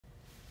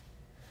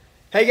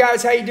Hey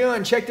guys, how you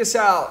doing? Check this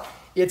out.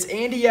 It's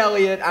Andy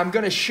Elliott. I'm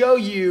going to show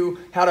you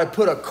how to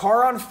put a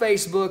car on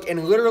Facebook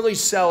and literally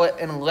sell it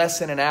in less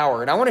than an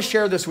hour. And I want to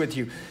share this with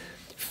you.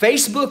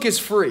 Facebook is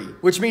free,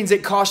 which means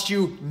it costs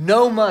you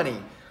no money,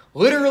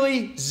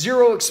 literally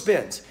zero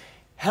expense.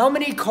 How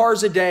many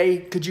cars a day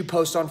could you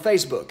post on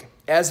Facebook?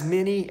 As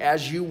many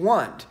as you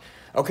want.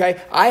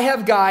 Okay, I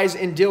have guys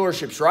in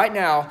dealerships right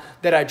now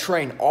that I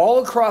train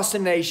all across the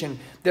nation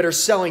that are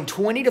selling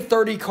 20 to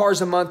 30 cars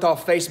a month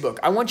off Facebook.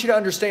 I want you to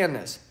understand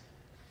this.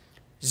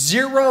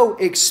 Zero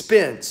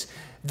expense.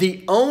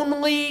 The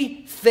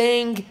only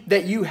thing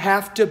that you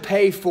have to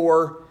pay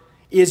for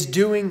is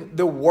doing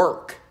the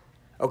work.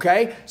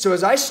 Okay, so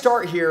as I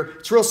start here,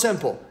 it's real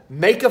simple.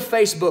 Make a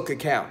Facebook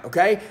account,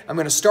 okay? I'm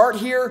going to start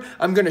here.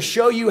 I'm going to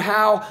show you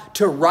how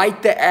to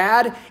write the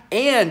ad,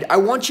 and I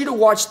want you to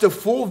watch the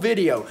full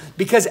video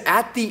because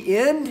at the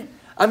end,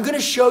 I'm going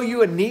to show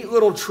you a neat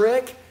little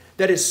trick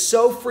that is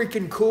so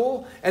freaking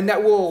cool and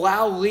that will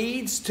allow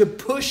leads to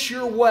push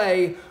your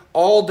way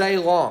all day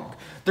long.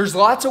 There's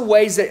lots of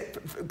ways that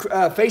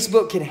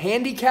Facebook can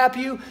handicap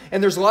you,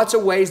 and there's lots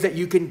of ways that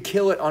you can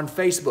kill it on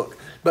Facebook.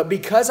 But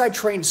because I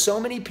train so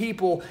many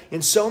people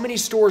in so many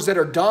stores that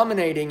are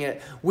dominating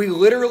it, we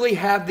literally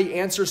have the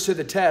answers to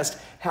the test,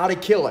 how to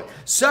kill it.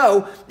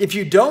 So if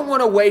you don't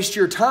want to waste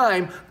your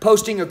time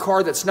posting a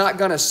car that's not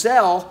going to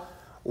sell,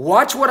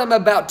 watch what I'm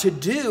about to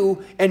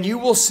do and you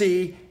will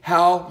see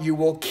how you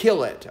will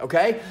kill it,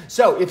 okay?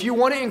 So if you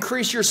want to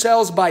increase your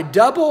sales by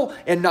double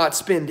and not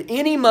spend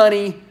any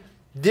money,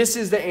 this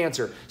is the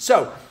answer.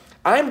 So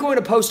I'm going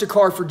to post a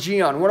car for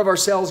Gian, one of our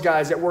sales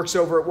guys that works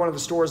over at one of the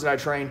stores that I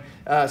train,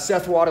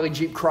 Seth Wadley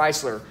Jeep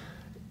Chrysler.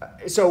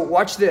 So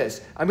watch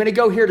this. I'm going to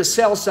go here to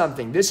sell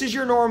something. This is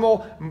your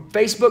normal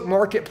Facebook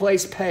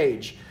Marketplace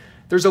page.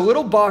 There's a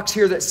little box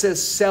here that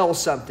says sell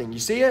something. You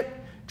see it?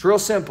 It's real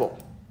simple.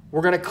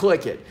 We're going to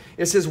click it.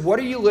 It says, what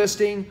are you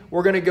listing?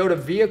 We're going to go to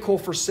vehicle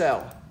for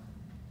sale.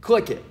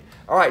 Click it.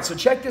 All right, so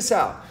check this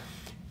out.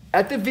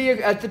 At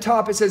the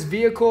top, it says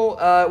vehicle.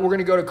 We're going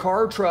to go to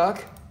car or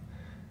truck.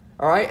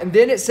 All right, and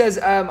then it says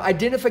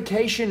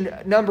identification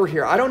number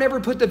here. I don't ever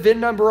put the VIN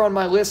number on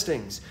my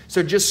listings,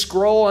 so just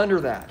scroll under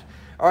that.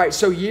 All right,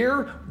 so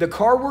year, the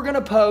car we're going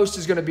to post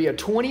is going to be a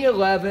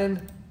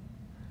 2011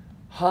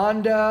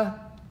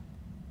 Honda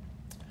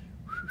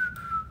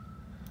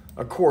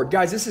Accord.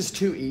 Guys, this is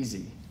too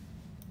easy.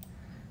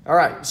 All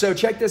right, so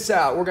check this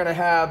out. We're going to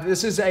have,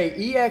 this is a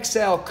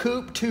EXL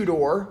coupe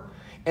two-door,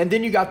 and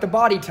then you got the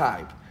body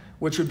type,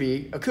 which would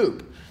be a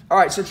coupe. All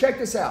right, so check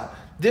this out.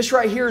 This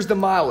right here is the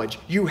mileage.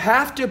 You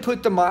have to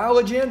put the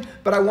mileage in,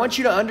 but I want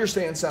you to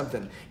understand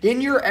something. In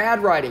your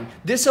ad writing,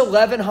 this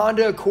 11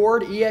 Honda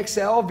Accord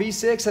EXL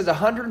V6 has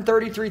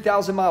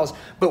 133,000 miles,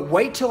 but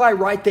wait till I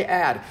write the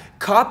ad.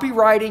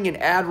 Copywriting and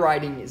ad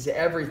writing is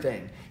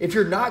everything. If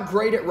you're not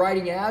great at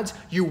writing ads,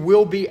 you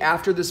will be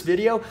after this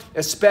video,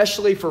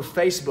 especially for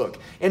Facebook.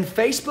 And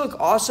Facebook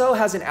also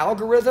has an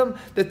algorithm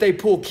that they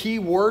pull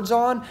keywords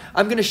on.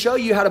 I'm going to show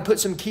you how to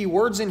put some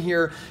keywords in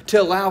here to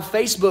allow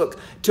Facebook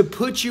to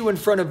put you in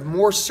front of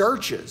more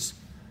searches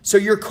so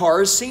your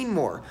car is seen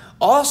more.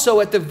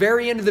 Also, at the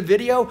very end of the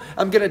video,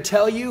 I'm going to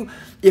tell you,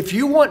 if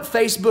you want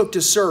Facebook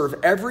to serve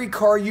every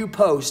car you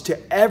post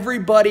to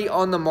everybody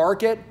on the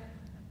market,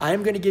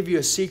 I'm going to give you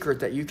a secret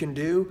that you can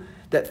do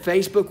that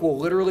Facebook will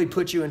literally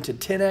put you into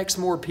 10x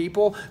more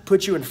people,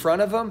 put you in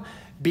front of them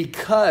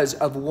because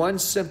of one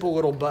simple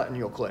little button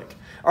you'll click.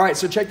 All right,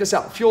 so check this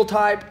out. Fuel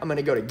type, I'm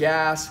gonna go to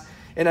gas.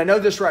 And I know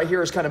this right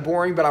here is kind of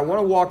boring, but I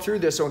wanna walk through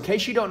this. So in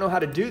case you don't know how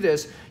to do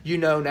this, you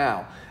know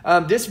now.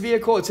 This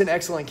vehicle, it's in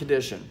excellent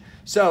condition.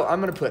 So I'm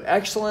gonna put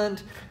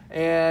excellent,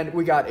 and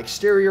we got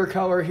exterior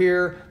color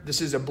here.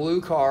 This is a blue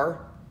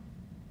car,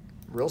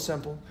 real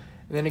simple.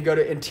 And then you go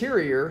to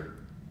interior,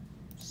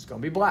 it's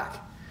gonna be black.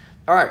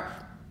 All right.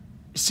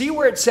 See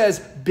where it says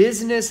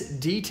business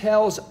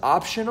details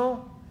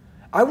optional?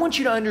 I want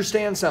you to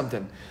understand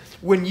something.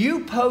 When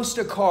you post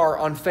a car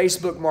on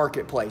Facebook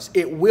Marketplace,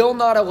 it will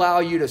not allow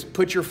you to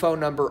put your phone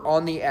number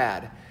on the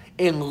ad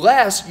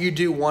unless you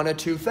do one of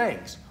two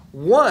things.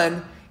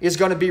 One is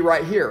going to be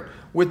right here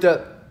with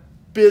the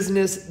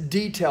business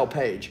detail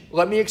page.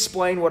 Let me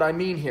explain what I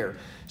mean here.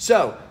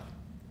 So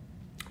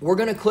we're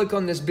going to click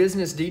on this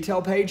business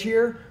detail page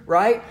here,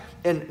 right?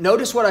 And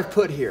notice what I've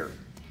put here.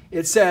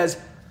 It says,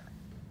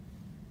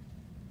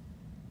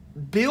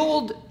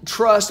 build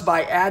trust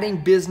by adding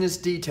business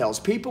details.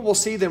 People will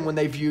see them when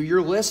they view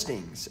your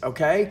listings,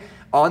 okay,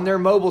 on their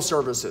mobile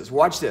services.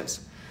 Watch this.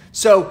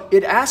 So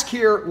it asks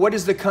here, what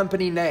is the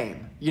company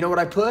name? You know what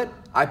I put?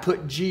 I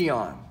put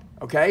Gian,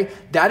 okay?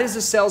 That is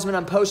the salesman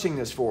I'm posting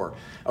this for.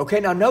 Okay,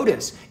 now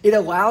notice, it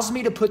allows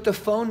me to put the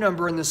phone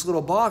number in this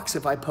little box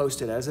if I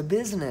post it as a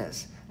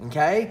business,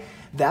 okay?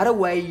 That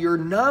way your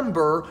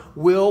number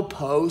will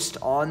post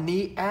on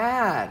the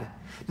ad.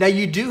 Now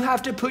you do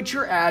have to put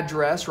your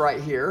address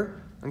right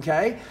here,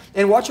 okay?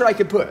 And watch what I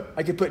could put.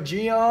 I could put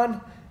Gian,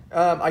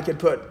 I could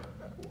put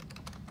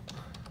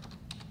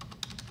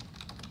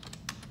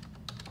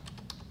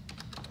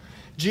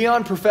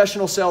Gian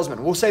Professional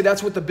Salesman. We'll say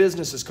that's what the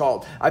business is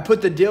called. I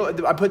put the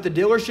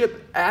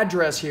dealership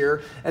address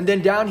here, and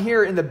then down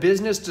here in the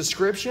business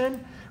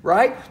description,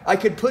 right? I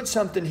could put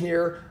something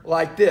here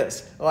like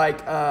this.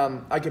 Like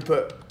I could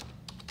put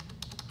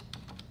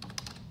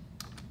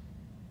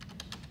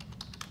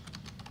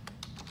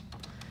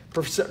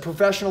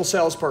professional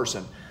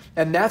salesperson.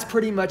 And that's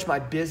pretty much my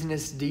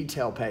business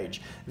detail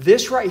page.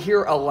 This right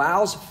here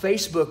allows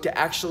Facebook to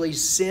actually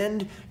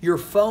send your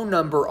phone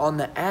number on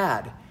the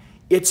ad.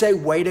 It's a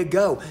way to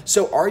go.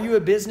 So are you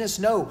a business?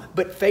 No.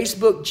 But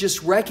Facebook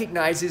just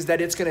recognizes that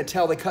it's going to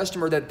tell the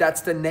customer that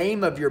that's the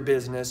name of your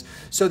business,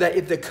 so that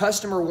if the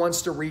customer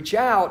wants to reach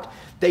out,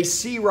 they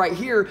see right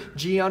here,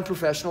 Gian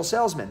Professional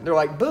Salesman. They're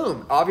like,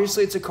 boom,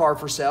 obviously it's a car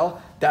for sale.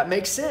 That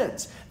makes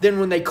sense. Then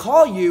when they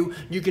call you,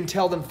 you can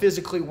tell them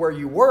physically where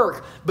you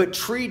work, but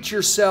treat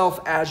yourself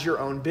as your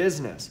own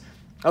business.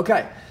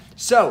 Okay,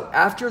 so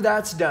after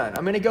that's done,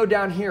 I'm going to go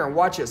down here and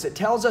watch this. It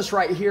tells us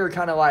right here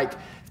kind of like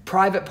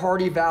private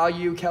party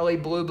value, Kelly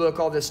Blue Book,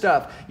 all this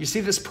stuff. You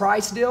see this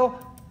price deal?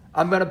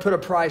 I'm going to put a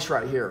price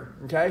right here,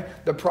 okay?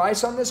 The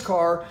price on this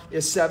car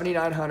is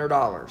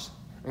 $7,900,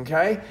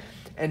 okay?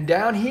 And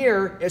down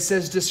here, it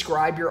says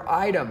describe your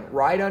item.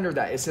 Right under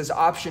that, it says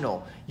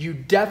optional. You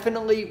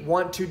definitely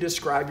want to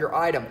describe your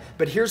item.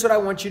 But here's what I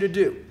want you to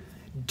do.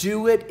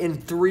 Do it in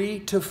 3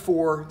 to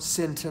 4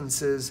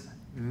 sentences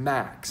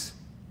max.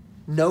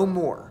 No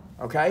more,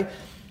 okay?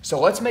 So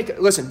let's make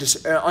it, listen,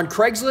 on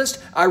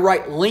Craigslist, I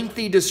write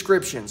lengthy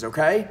descriptions,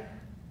 okay?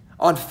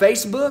 On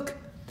Facebook,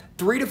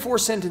 3 to 4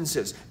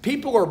 sentences.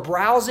 People are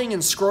browsing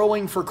and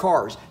scrolling for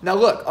cars. Now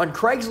look, on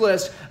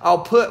Craigslist, I'll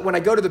put, when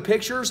I go to the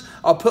pictures,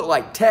 I'll put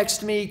like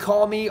text me,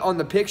 call me on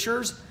the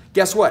pictures.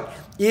 Guess what?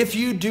 If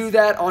you do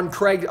that on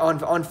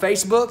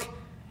Facebook,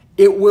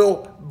 it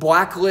will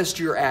blacklist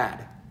your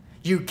ad.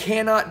 You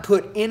cannot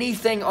put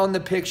anything on the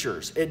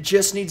pictures. It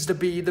just needs to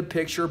be the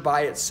picture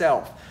by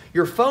itself.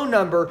 Your phone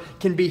number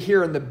can be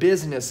here in the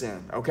business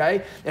end,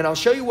 okay? And I'll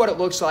show you what it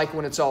looks like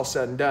when it's all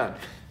said and done.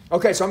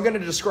 Okay, so I'm going to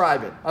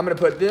describe it. I'm going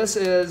to put this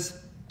is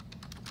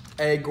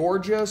a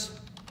gorgeous,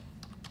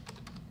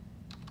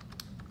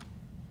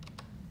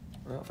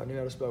 well, if I knew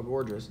how to spell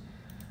gorgeous,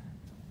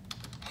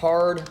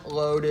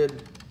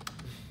 hard-loaded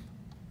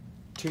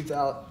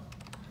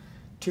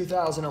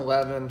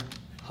 2011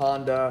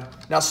 Honda.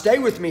 Now stay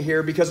with me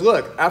here because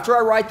look, after I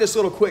write this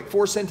little quick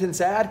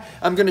 4-sentence ad,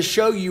 I'm going to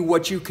show you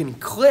what you can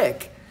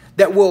click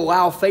that will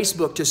allow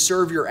Facebook to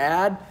serve your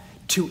ad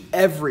to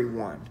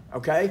everyone,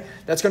 okay?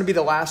 That's going to be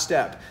the last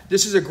step.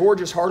 This is a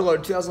gorgeous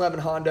hard-loaded 2011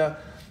 Honda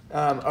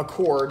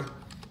Accord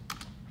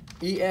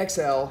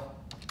EXL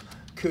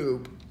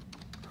Coupe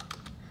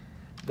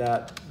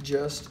that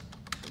just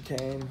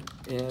came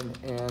in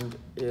and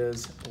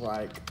is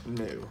like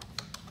new.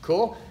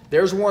 Cool?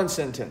 There's one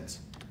sentence.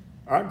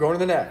 All right, going to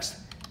the next.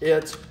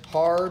 It's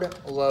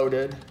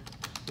hard-loaded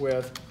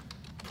with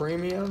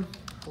premium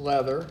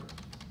leather,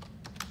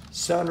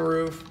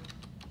 sunroof,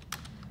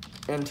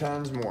 and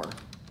tons more.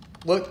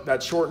 Look,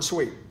 that's short and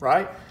sweet,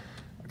 right?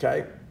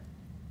 Okay.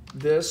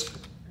 This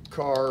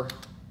car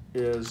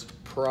is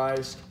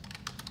priced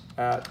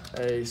at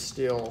a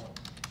steal,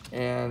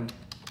 and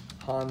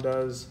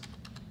Hondas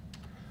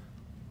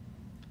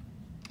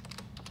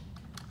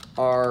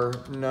are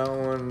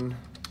known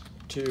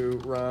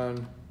to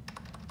run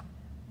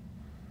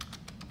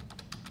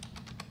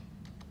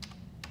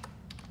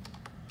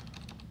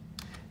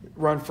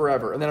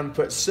forever. And then I'm going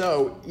to put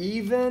so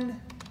even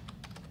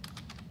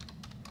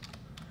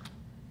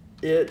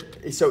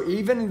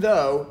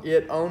though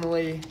it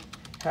only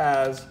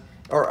has,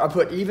 or I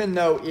put even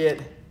though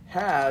it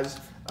has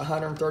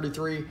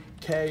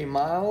 133K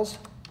miles,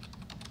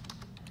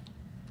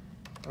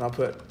 and I'll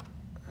put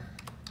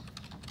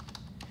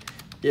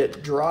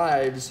it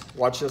drives,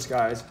 watch this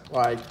guys,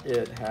 like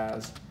it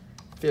has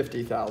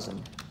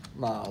 50,000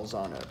 miles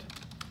on it.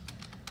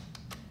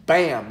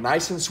 Bam,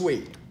 nice and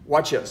sweet.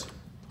 Watch this.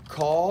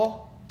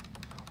 Call,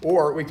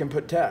 or we can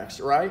put text,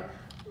 right?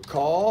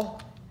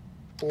 Call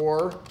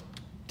or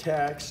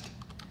text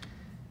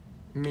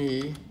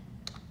me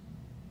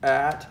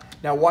at,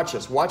 now watch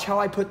this. Watch how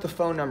I put the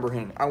phone number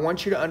in. I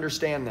want you to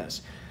understand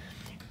this.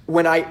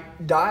 When I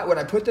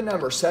put the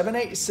number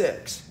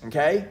 786,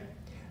 okay,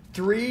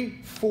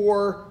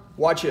 34,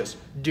 watch this.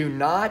 Do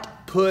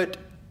not put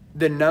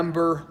the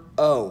number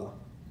O.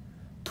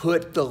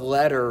 Put the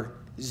letter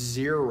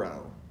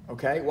 0,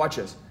 okay? Watch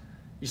this.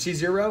 You see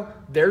 0?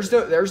 There's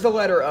the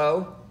letter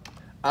O.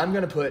 I'm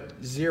going to put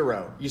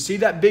 0. You see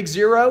that big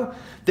 0?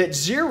 That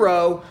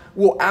 0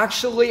 will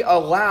actually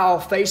allow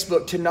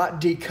Facebook to not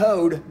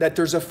decode that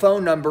there's a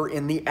phone number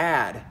in the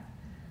ad.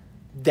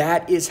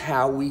 That is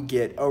how we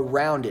get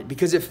around it.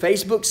 Because if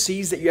Facebook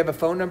sees that you have a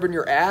phone number in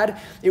your ad,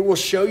 it will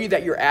show you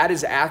that your ad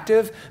is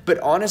active. But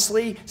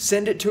honestly,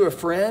 send it to a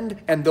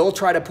friend and they'll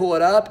try to pull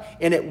it up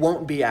and it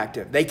won't be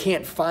active. They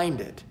can't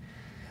find it.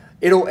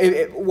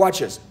 Watch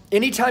this.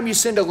 Anytime you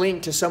send a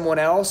link to someone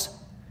else,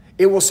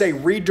 it will say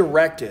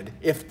redirected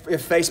if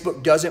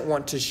Facebook doesn't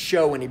want to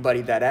show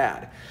anybody that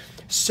ad.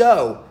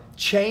 So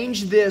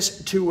change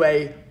this to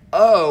a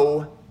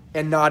O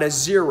and not a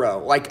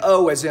 0. Like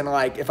O as in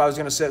like if I was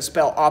going to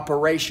spell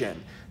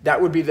operation.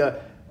 That would be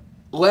the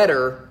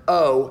letter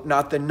O,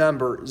 not the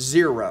number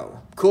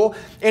 0. Cool?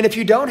 And if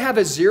you don't have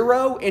a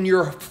 0 in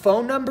your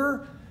phone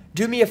number,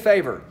 do me a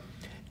favor.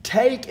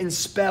 Take and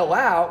spell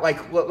out,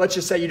 like let's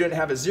just say you didn't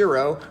have a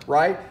 0,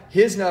 right?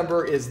 His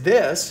number is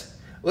this.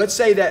 Let's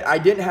say that I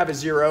didn't have a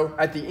 0.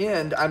 At the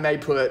end, I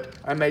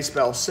may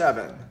spell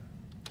 7.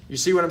 You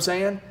see what I'm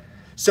saying?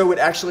 So it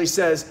actually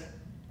says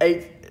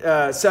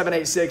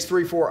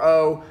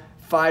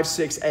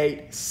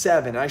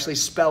 786-340-5687. I actually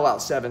spell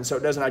out 7 so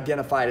it doesn't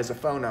identify it as a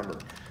phone number.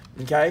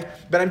 Okay?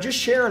 But I'm just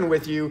sharing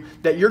with you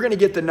that you're going to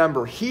get the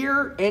number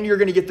here and you're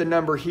going to get the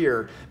number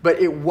here.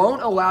 But it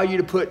won't allow you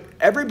to put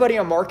everybody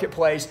on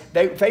Marketplace.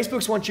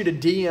 Facebook's wants you to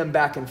DM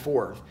back and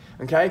forth.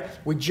 Okay?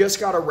 We just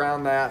got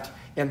around that.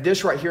 And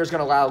this right here is going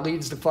to allow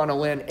leads to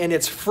funnel in. And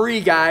it's free,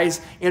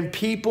 guys. And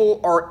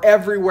people are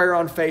everywhere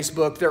on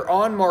Facebook. They're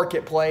on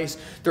Marketplace.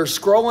 They're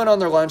scrolling on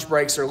their lunch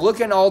breaks. They're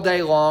looking all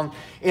day long.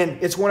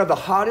 And it's one of the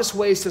hottest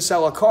ways to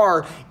sell a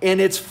car. And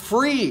it's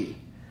free.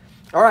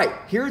 All right,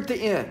 here at the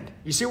end,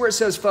 you see where it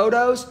says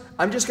photos?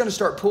 I'm just going to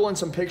start pulling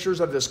some pictures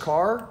of this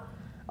car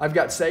I've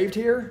got saved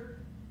here.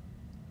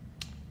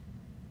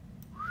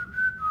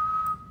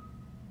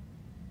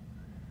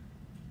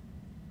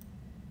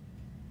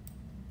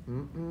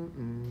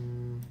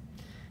 I'm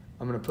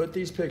going to put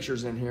these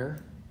pictures in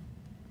here.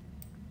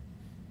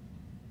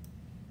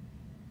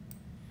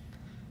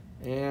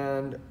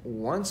 And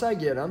once I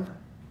get them,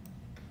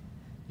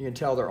 you can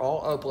tell they're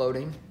all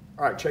uploading.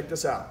 All right, check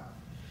this out.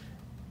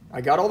 I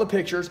got all the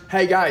pictures.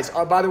 Hey guys,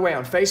 by the way,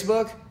 on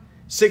Facebook,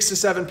 6 to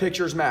 7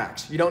 pictures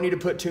max. You don't need to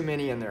put too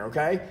many in there,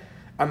 okay?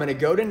 I'm going to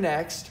go to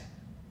next.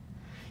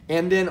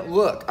 And then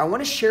look, I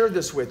want to share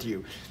this with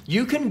you.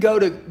 You can go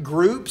to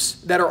groups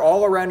that are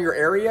all around your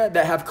area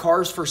that have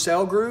cars for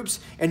sale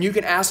groups, and you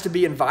can ask to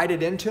be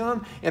invited into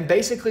them. And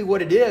basically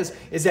what it is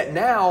that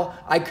now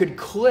I could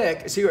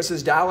click, see what it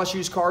says, Dallas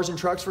used cars and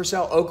trucks for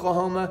sale,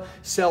 Oklahoma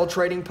sell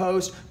trading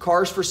post,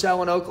 cars for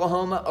sale in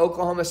Oklahoma,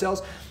 Oklahoma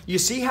sells. You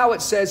see how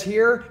it says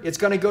here, it's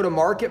going to go to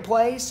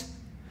Marketplace.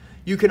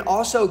 You can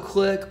also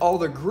click all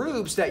the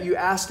groups that you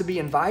asked to be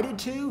invited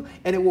to,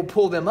 and it will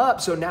pull them up.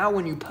 So now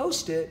when you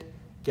post it,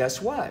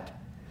 guess what?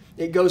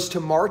 It goes to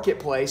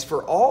Marketplace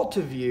for all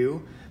to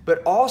view,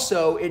 but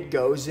also it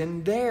goes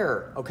in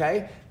there,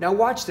 okay? Now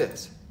watch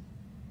this.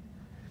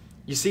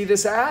 You see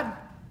this ad?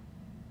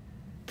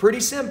 Pretty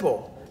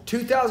simple.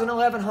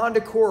 2011 Honda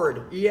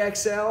Accord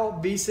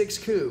EXL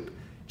V6 Coupe.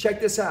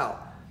 Check this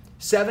out.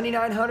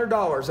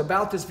 $7,900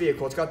 about this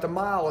vehicle. It's got the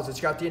miles,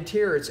 it's got the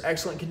interior, it's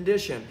excellent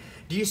condition.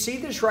 Do you see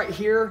this right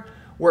here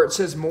where it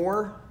says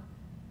more?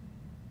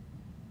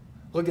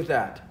 Look at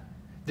that.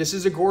 This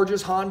is a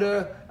gorgeous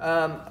Honda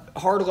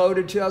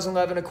hard-loaded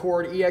 2011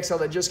 Accord EXL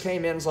that just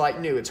came in. It's like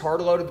new. It's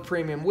hard-loaded with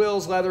premium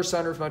wheels, leather,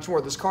 sunroof, much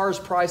more. This car is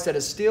priced at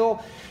a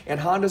steal, and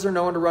Hondas are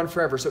known to run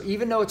forever. So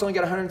even though it's only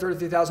got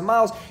 133,000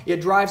 miles, it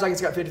drives like it's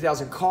got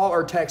 50,000. Call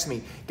or text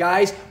me.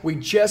 Guys, we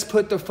just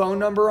put the phone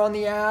number on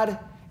the ad,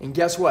 and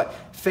guess what?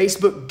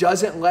 Facebook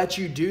doesn't let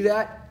you do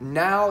that.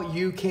 Now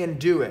you can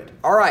do it.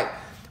 All right.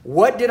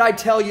 What did I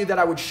tell you that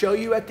I would show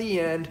you at the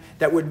end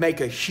that would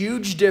make a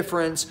huge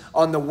difference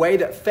on the way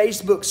that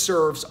Facebook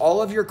serves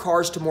all of your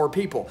cars to more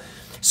people?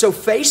 So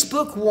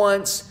Facebook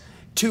wants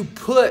to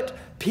put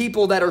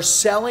people that are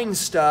selling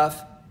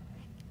stuff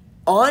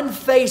on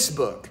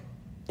Facebook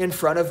in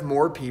front of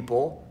more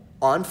people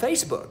on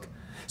Facebook.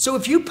 So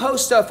if you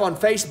post stuff on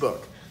Facebook,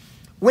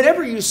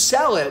 whenever you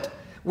sell it,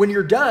 when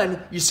you're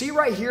done, you see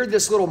right here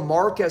this little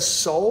mark as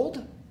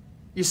sold?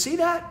 You see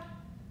that?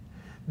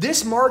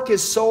 This mark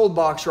as sold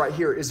box right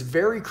here is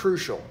very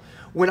crucial.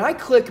 When I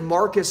click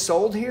mark as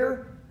sold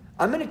here,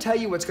 I'm going to tell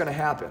you what's going to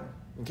happen,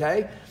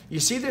 okay?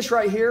 You see this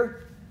right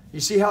here? You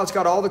see how it's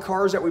got all the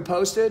cars that we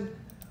posted?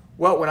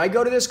 Well, when I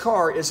go to this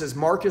car, it says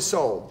mark as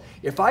sold.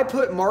 If I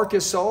put mark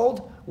as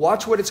sold,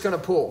 watch what it's going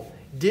to pull.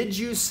 Did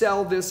you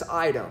sell this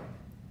item?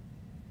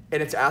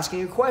 And it's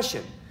asking a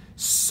question.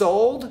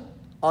 Sold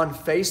on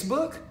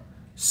Facebook?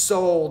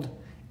 Sold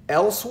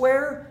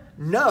elsewhere?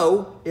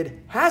 No, it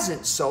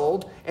hasn't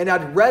sold, and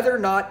I'd rather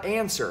not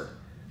answer.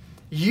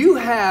 You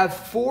have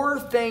 4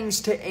 things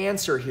to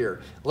answer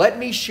here. Let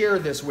me share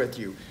this with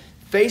you.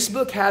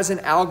 Facebook has an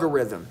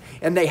algorithm,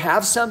 and they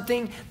have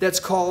something that's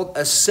called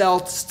a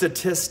sell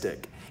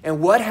statistic.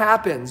 And what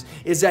happens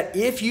is that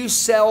if you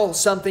sell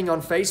something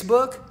on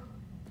Facebook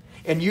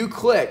and you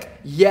click,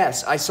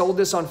 yes, I sold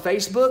this on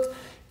Facebook,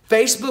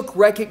 Facebook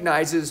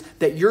recognizes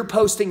that you're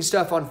posting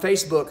stuff on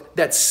Facebook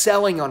that's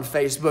selling on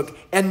Facebook,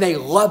 and they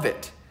love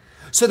it.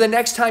 So the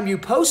next time you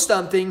post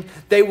something,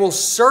 they will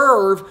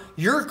serve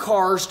your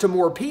cars to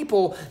more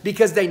people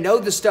because they know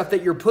the stuff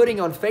that you're putting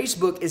on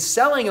Facebook is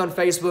selling on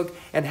Facebook.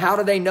 And how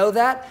do they know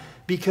that?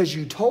 Because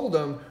you told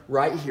them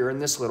right here in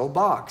this little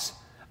box.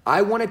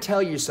 I want to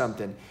tell you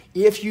something.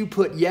 If you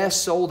put yes,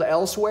 sold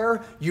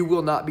elsewhere, you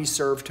will not be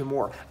served to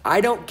more. I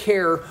don't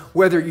care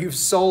whether you've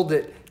sold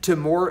it to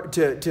more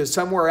to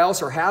somewhere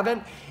else or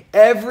haven't.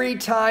 Every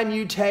time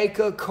you take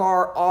a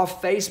car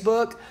off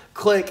Facebook,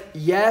 click,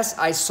 yes,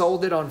 I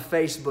sold it on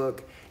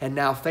Facebook. And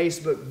now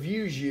Facebook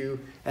views you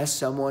as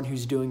someone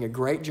who's doing a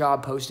great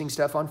job posting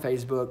stuff on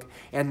Facebook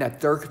and that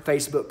their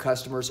Facebook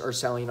customers are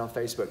selling on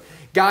Facebook.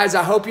 Guys,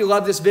 I hope you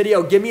love this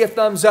video. Give me a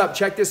thumbs up.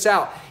 Check this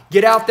out.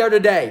 Get out there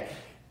today.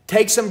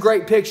 Take some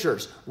great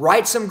pictures.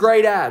 Write some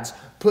great ads.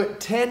 Put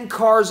 10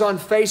 cars on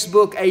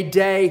Facebook a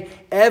day,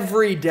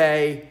 every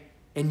day,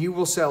 and you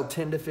will sell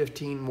 10 to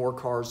 15 more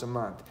cars a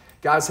month.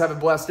 Guys, have a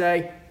blessed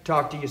day.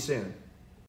 Talk to you soon.